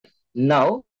Now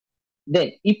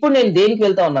then ఇప్పుడు నేను దేనికి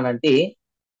వెళ్తా ఉన్నానంటే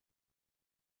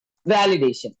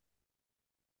వ్యాలిడేషన్.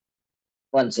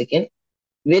 1 సెకండ్.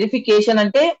 వెరిఫికేషన్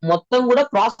అంటే మొత్తం కూడా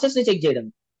ప్రాసెస్ ని చెక్ చేయడం.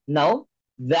 నౌ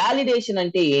వ్యాలిడేషన్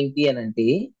అంటే ఏంటి అని అంటే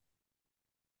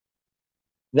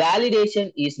validation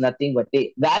is nothing but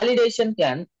validation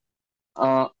can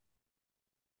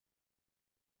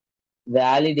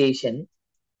validation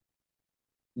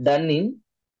done in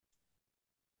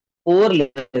 4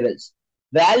 levels.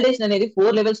 Validation అనేది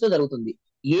 4 లెవెల్స్ లో జరుగుతుంది.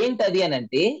 ఏంటది అని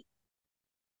అంటే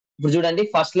ఇప్పుడు చూడండి,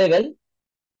 first level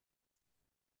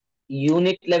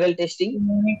unit level testing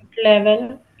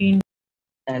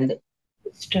and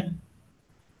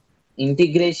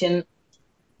integration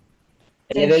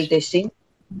level testing.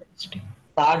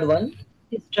 Third one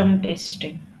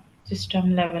system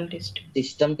level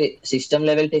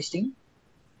testing.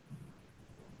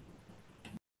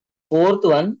 Fourth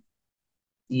one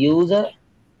user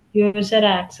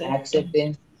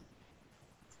acceptance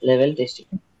level testing.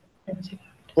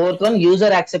 Fourth one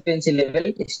user acceptancy level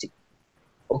testing.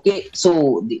 Okay, so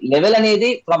level అనేది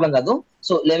problem కాదు.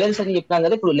 So levels అని చెప్పినాం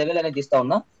కదా, ఇప్పుడు level అనేది ఇస్తా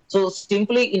ఉన్నా. So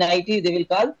simply in IT they will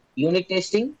call unit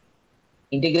testing,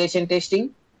 integration testing,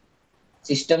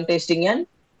 system testing and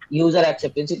user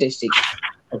acceptancy testing.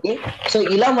 Okay, so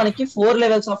ఇలా మనకి 4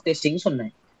 లెవెల్స్ ఆఫ్ టెస్టింగ్స్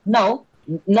ఉన్నాయి. Now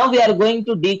we are going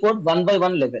to decode one by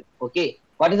one level. Okay,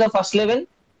 what is the first level?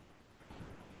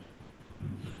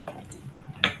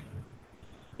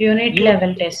 Unit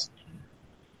level testing.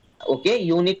 Okay,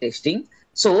 unit testing.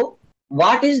 So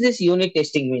what is this unit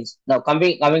testing means? Now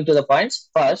coming to the points.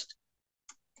 First,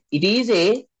 it is a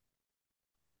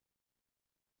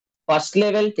first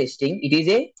level testing. It is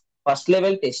a first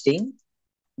level testing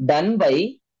done by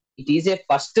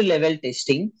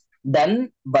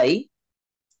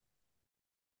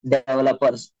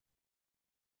developers.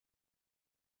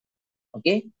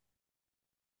 Okay,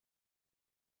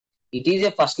 it is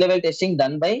a first level testing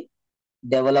done by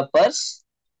developers.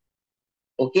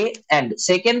 Okay, and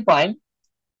second point,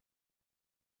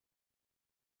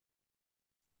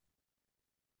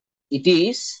 it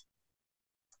is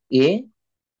a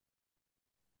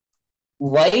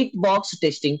white box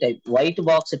testing type.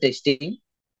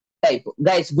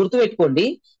 Guys గుర్తు పెట్టుకోండి,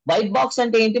 white box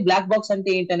అంటే ఏంటి, black box అంటే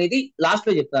ఏంటి అనేది last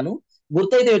లో చెప్తాను.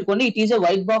 గుర్తు అయితే పెట్టుకోండి. It is a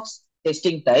white box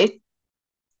testing type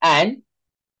and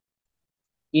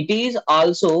it is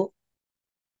also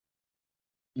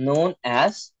known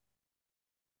as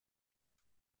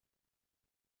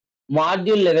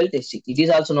module level testing. It is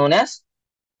also known as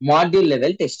module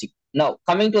level testing. Now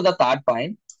coming to the third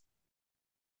point,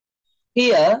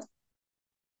 here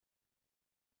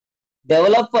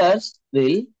developers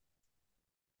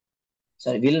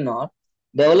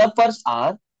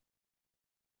are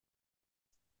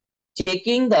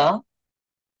checking their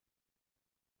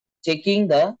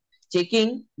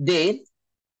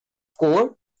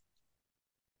code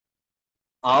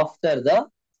after the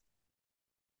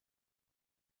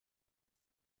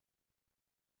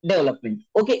development.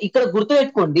 Okay, ఇక్కడ గుర్తు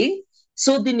పెట్టుకోండి.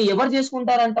 So దీన్ని ఎవరు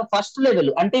చేసుకుంటారంట, first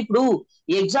level. అంటే ఇప్పుడు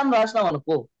exam రాసినాం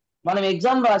అనుకో, మనం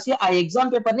exam రాసి ఆ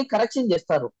ఎగ్జామ్ పేపర్ ని కరెక్షన్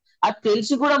చేస్తారు. అది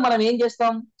తెలిసి కూడా మనం ఏం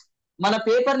చేస్తాం, మన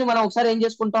పేపర్ ని మనం ఒకసారి ఏం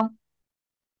చేసుకుంటాం,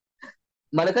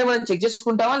 మనకై మనం చెక్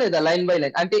చేసుకుంటామా లేదా, లైన్ బై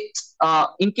లైన్. అంటే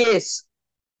ఇన్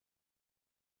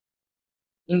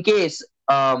కేస్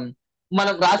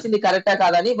మనం రాసింది కరెక్టా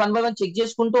కాదని 1 by 1 చెక్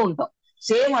చేసుకుంటూ ఉంటాం.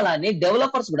 సేమ్ అలానే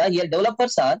డెవలపర్స్ కూడా, here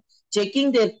developers are checking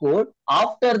their code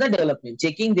after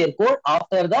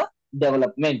the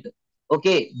development.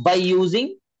 Okay, by using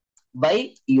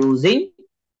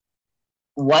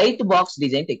white box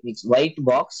design techniques, white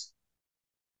box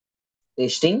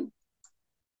testing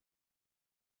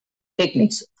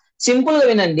techniques. Simple గా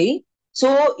వినండి. సో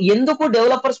ఎందుకు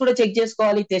డెవలపర్స్ కూడా చెక్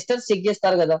చేసుకోవాలి, టెస్టర్స్ చెక్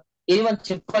చేస్తారు కదా, ఏమని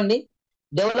చెప్పండి.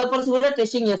 డెవలపర్స్ కూడా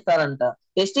టెస్టింగ్ చేస్తారంట.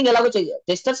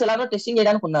 టెస్టర్స్ ఎలాగో టెస్టింగ్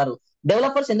చేయడానికి ఉన్నారు,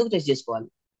 డెవలపర్స్ ఎందుకు టెస్ట్ చేసుకోవాలి?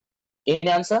 ఏంటి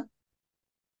ఆన్సర్?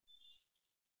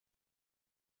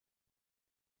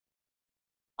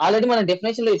 ఆల్రెడీ మనం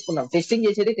డెఫినేషన్ లో చెప్పుకున్నాం, టెస్టింగ్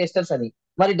చేసేది టెస్టర్స్ అని.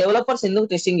 మరి డెవలపర్స్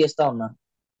ఎందుకు టెస్టింగ్ చేస్తా ఉన్నారు?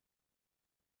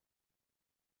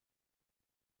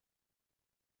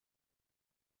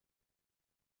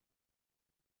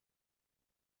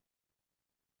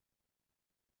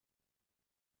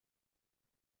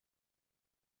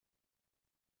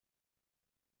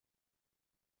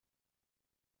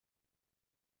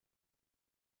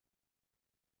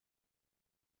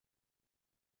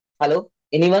 Hello,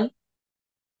 anyone?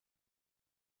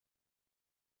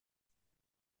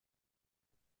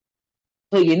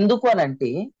 సో ఎందుకు అని అంటే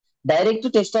డైరెక్ట్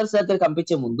టెస్టర్స్ దగ్గర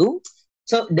పంపించే ముందు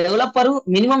సో డెవలపర్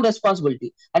మినిమం రెస్పాన్సిబిలిటీ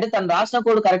అంటే తను రాసిన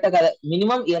కోడ్ కరెక్టా కదా,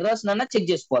 మినిమం ఎర్రర్స్ నన్నా చెక్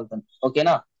చేసుకోవాలి తను.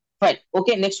 ఓకేనా? ఫైన్.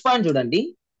 ఓకే, నెక్స్ట్ పాయింట్ చూడండి.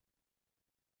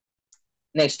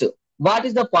 Next what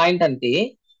is the point అంటే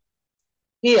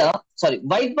here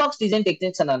white box design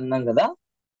techniques అని అన్నాం కదా.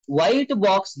 White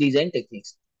box design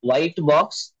techniques, white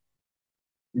box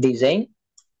design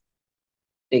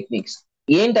techniques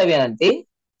ఏంటవి అంటే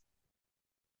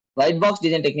white box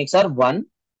design techniques are one.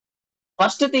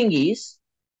 First thing is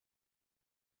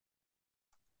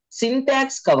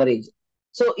syntax coverage.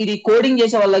 So ఇది coding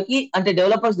చేసే వాళ్ళకి అంటే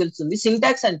డెవలపర్స్ తెలుస్తుంది.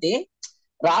 సింటాక్స్ అంటే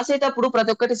రాసేటప్పుడు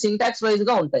ప్రతి ఒక్కటి సింటాక్స్ వైజ్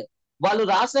గా ఉంటాయి. వాళ్ళు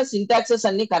రాసిన సింటాక్సెస్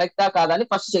అన్ని కరెక్టా కాదా అని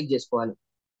ఫస్ట్ చెక్ చేసుకోవాలి.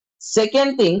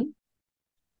 Second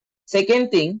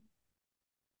thing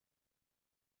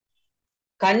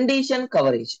condition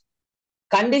coverage.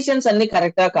 Conditions అన్ని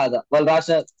కరెక్టా కాదా వాళ్ళు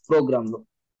రాసిన ప్రోగ్రామ్ లో.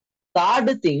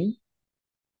 Third thing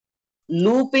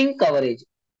looping coverage.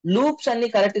 Loops అన్ని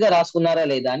కరెక్ట్ గా రాసుకున్నారా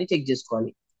లేదా అని చెక్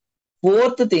చేసుకోవాలి.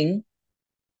 Fourth thing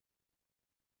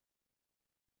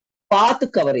path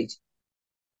coverage.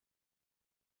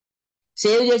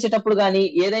 Save చేసేటప్పుడు కానీ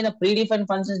ఏదైనా ప్రీ డిఫైన్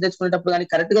ఫంక్షన్స్ తెచ్చుకునేటప్పుడు కానీ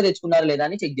కరెక్ట్ గా తెచ్చుకున్నారా లేదా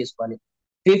అని చెక్ చేసుకోవాలి.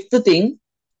 Fifth thing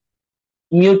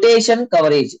mutation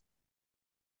coverage.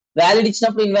 Valid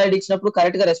ఇచ్చినప్పుడు ఇన్వాలిడ్ ఇచ్చినప్పుడు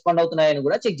కరెక్ట్ గా రెస్పాండ్ అవుతున్నాయని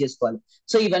కూడా చెక్ చేసుకోవాలి.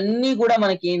 సో ఇవన్నీ కూడా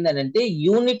మనకి ఏంటంటే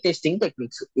యూనిట్ టెస్టింగ్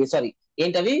టెక్నిక్స్.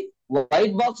 ఏంటవి?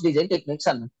 వైట్ బాక్స్ డిజైన్ టెక్నిక్స్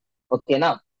అన్న. ఓకేనా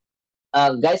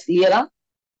గైస్, క్లియరా?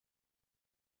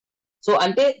 సో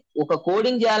అంటే ఒక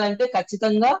కోడింగ్ చేయాలంటే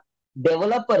ఖచ్చితంగా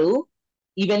డెవలపరు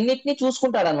ఇవన్నిటిని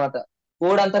చూసుకుంటాడు అనమాట.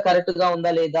 కోడ్ అంతా కరెక్ట్ గా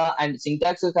ఉందా లేదా, అండ్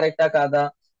సింటాక్స్ కరెక్టా కాదా,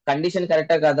 కండిషన్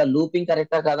కరెక్టా కాదా, లూపింగ్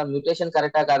కరెక్టా కాదా, మ్యూటేషన్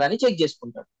కరెక్టా కాదా అని చెక్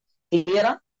చేసుకుంటాడు.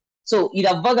 క్లియరా? సో ఇది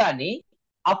అవ్వగానే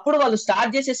అప్పుడు వాళ్ళు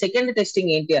స్టార్ట్ చేసే సెకండ్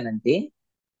టెస్టింగ్ ఏంటి అని అంటే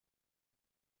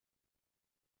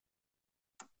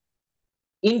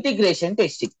integration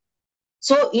testing.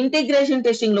 So integration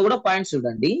testing లో కూడా పాయింట్స్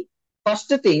చూడండి.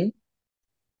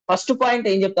 ఫస్ట్ పాయింట్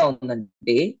ఏం చెప్తా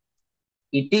ఉందంటే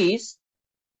it is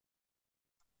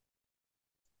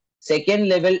second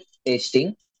level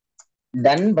testing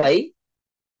done by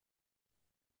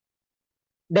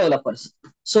developers.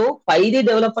 So పైది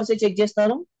డెవలపర్స్ చెక్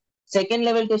చేస్తారు, సెకండ్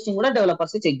లెవెల్ టెస్టింగ్ కూడా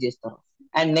డెవలపర్స్ చెక్ చేస్తారు.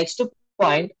 And next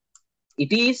point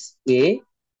it is a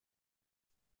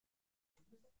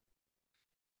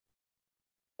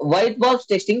white box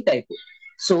testing type.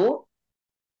 So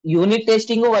unit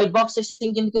testing white box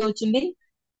testing కిందకి వచ్చింది,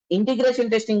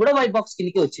 integration testing కూడా white box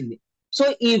కిందకి వచ్చింది. So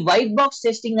ఈ వైట్ బాక్స్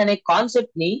టెస్టింగ్ అనే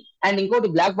కాన్సెప్ట్ ని అండ్ ఇంకోటి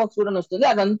బ్లాక్ బాక్స్ కూడా వస్తుంది,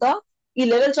 అదంతా ఈ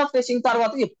లెవెల్స్ ఆఫ్ టెస్టింగ్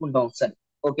తర్వాత చెప్పుకుంటాం ఒకసారి.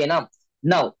 ఓకేనా?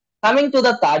 Now coming to the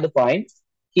third point.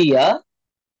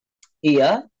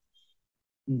 Here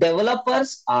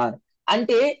developers are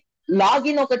అంటే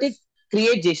లాగిన్ ఒకటి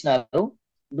క్రియేట్ చేసినారు.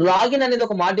 లాగిన్ అనేది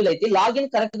ఒక మాడ్యూల్ అయితే లాగిన్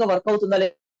కరెక్ట్ గా వర్క్ అవుతుందా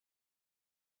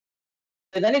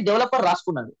లేదని డెవలపర్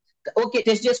రాసుకున్నాడు. ఓకే,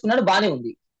 టెస్ట్ చేసుకున్నాడు, బానే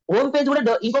ఉంది. హోమ్ పేజ్ కూడా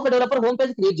ఇంకొక డెవలపర్ హోమ్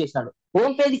పేజ్ క్రియేట్ చేసినాడు.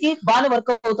 హోమ్ పేజ్ కి బాగానే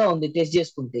వర్క్ అవుతా ఉంది టెస్ట్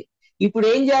చేసుకుంటే. ఇప్పుడు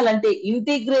ఏం చేయాలంటే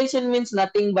integration means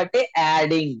nothing but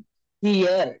adding.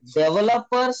 Here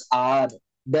developers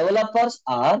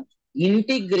are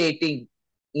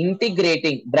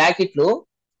integrating bracket లో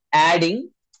adding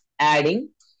adding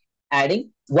adding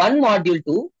one module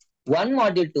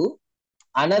to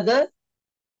another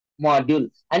module.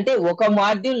 అంటే ఒక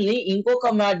మాడ్యూల్ ని ఇంకొక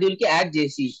మాడ్యూల్ కి యాడ్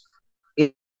చేసి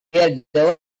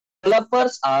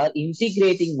developers are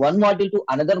integrating one module to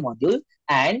another module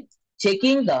and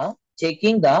checking the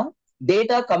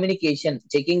data communication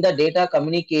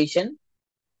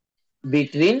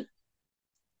between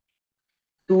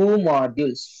two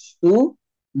modules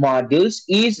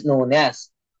is known as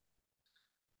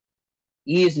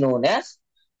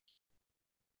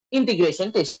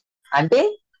integration test. అంటే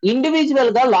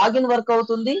individual గా login work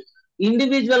అవుతుంది,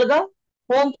 individual గా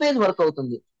హోమ్ పేజ్ వర్క్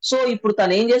అవుతుంది. So ఇప్పుడు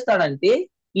తను ఏం చేస్తాడంటే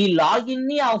ఈ లాగిన్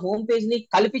ని ఆ హోమ్ పేజ్ ని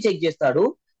కలిపి చెక్ చేస్తాడు.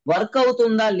 వర్క్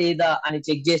అవుతుందా లేదా అని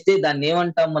చెక్ చేస్తే దాన్ని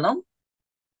ఏమంటాం మనం?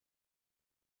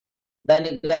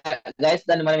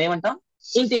 దాన్ని మనం ఏమంటాం?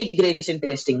 ఇంటిగ్రేషన్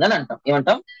టెస్టింగ్ అని అంటాం.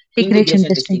 ఏమంటాం? ఇంటిగ్రేషన్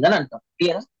టెస్టింగ్ అని అంటాం.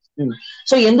 క్లియర్?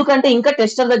 సో ఎందుకంటే ఇంకా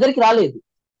టెస్టర్ దగ్గరికి రాలేదు,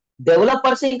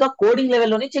 డెవలపర్స్ ఇంకా కోడింగ్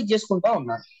లెవెల్లోనే చెక్ చేసుకుంటా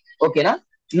ఉన్నారు. ఓకేనా?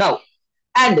 నౌ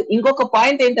అండ్ ఇంకొక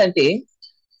పాయింట్ ఏంటంటే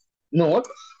note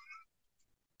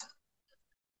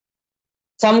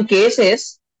some cases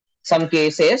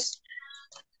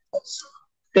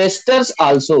testers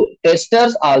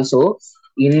also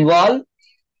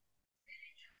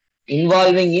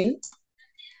involving in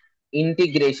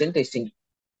integration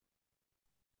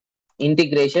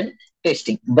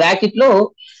testing bracket లో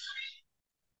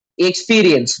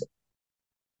experience.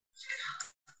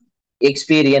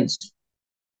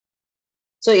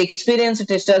 సో ఎక్స్పీరియన్స్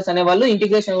టెస్టర్స్ అనే వాళ్ళు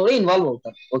ఇంటిగ్రేషన్ కూడా ఇన్వాల్వ్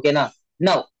అవుతారు. ఓకేనా?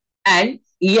 Now and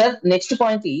year next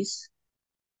point is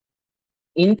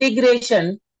integration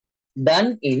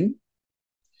done in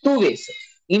two ways.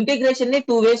 Integration ని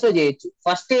two ways లో చేయొచ్చు.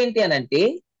 ఫస్ట్ ఏంటి అని అంటే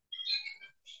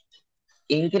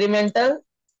ఇంక్రిమెంటల్,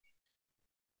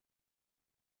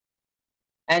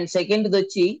 అండ్ సెకండ్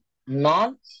వచ్చి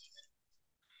non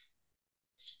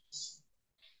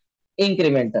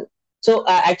incremental. So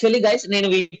actually guys నేను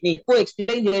వీటిని ఎక్కువ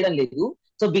ఎక్స్ప్లెయిన్ చేయడం లేదు.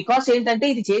 సో బికాస్ ఏంటంటే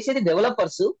ఇది చేసేది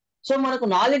డెవలపర్స్, సో మనకు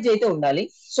నాలెడ్జ్ అయితే ఉండాలి.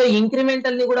 సో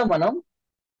ఇంక్రిమెంటల్ ని కూడా మనం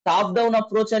టాప్ డౌన్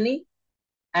అప్రోచ్ అని,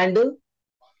 అండ్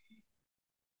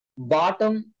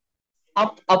బాటమ్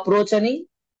అప్ అప్రోచ్ అని,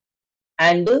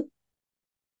 అండ్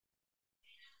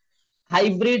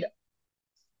హైబ్రిడ్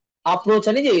అప్రోచ్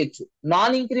అని చేయొచ్చు.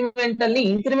 నాన్ ఇంక్రిమెంటల్ ని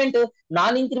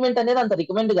నాన్ ఇంక్రిమెంట్ అనేది అంత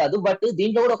రికమెండ్ కాదు, బట్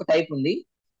దీంట్లో కూడా ఒక టైప్ ఉంది.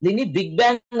 దీన్ని బిగ్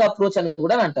బ్యాంగ్ అప్రోచ్ అని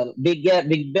కూడా అంటారు.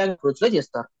 బిగ్ బ్యాంగ్ అప్రోచ్ లో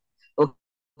చేస్తారు.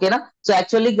 ఓకేనా? So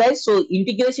actually guys, so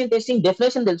integration testing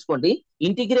definition తెలుసుకోండి.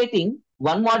 Integrating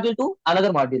one module to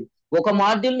another module. ఒక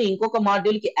మాడ్యూల్ ని ఇంకొక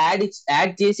మాడ్యూల్ కి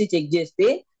యాడ్ చేసి చెక్ చేస్తే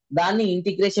దాన్ని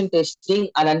ఇంటిగ్రేషన్ టెస్టింగ్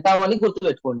అని అంటామని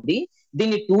గుర్తుపెట్టుకోండి.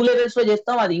 దీన్ని టూ లెవెల్స్ లో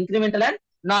చేస్తాం, అది incremental and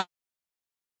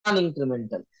non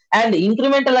incremental. And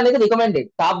incremental అనేది రికమెండెడ్,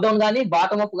 టాప్ డౌన్ గానీ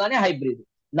బాటమ్ అప్ గానీ హైబ్రిడ్.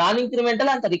 నాన్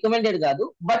ఇంక్రిమెంటల్ అంత రికమెండెడ్ కాదు,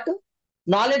 బట్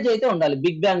నాలెడ్జ్ అయితే ఉండాలి,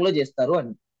 బిగ్ బ్యాంగ్ లో చేస్తారు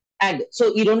అని. అండ్ సో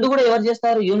ఈ రెండు కూడా ఎవరు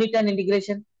చేస్తారు? Unit and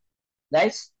integration.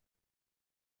 Guys,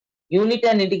 unit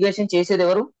and integration చేసేది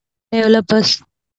ఎవరు? డెవలపర్స్.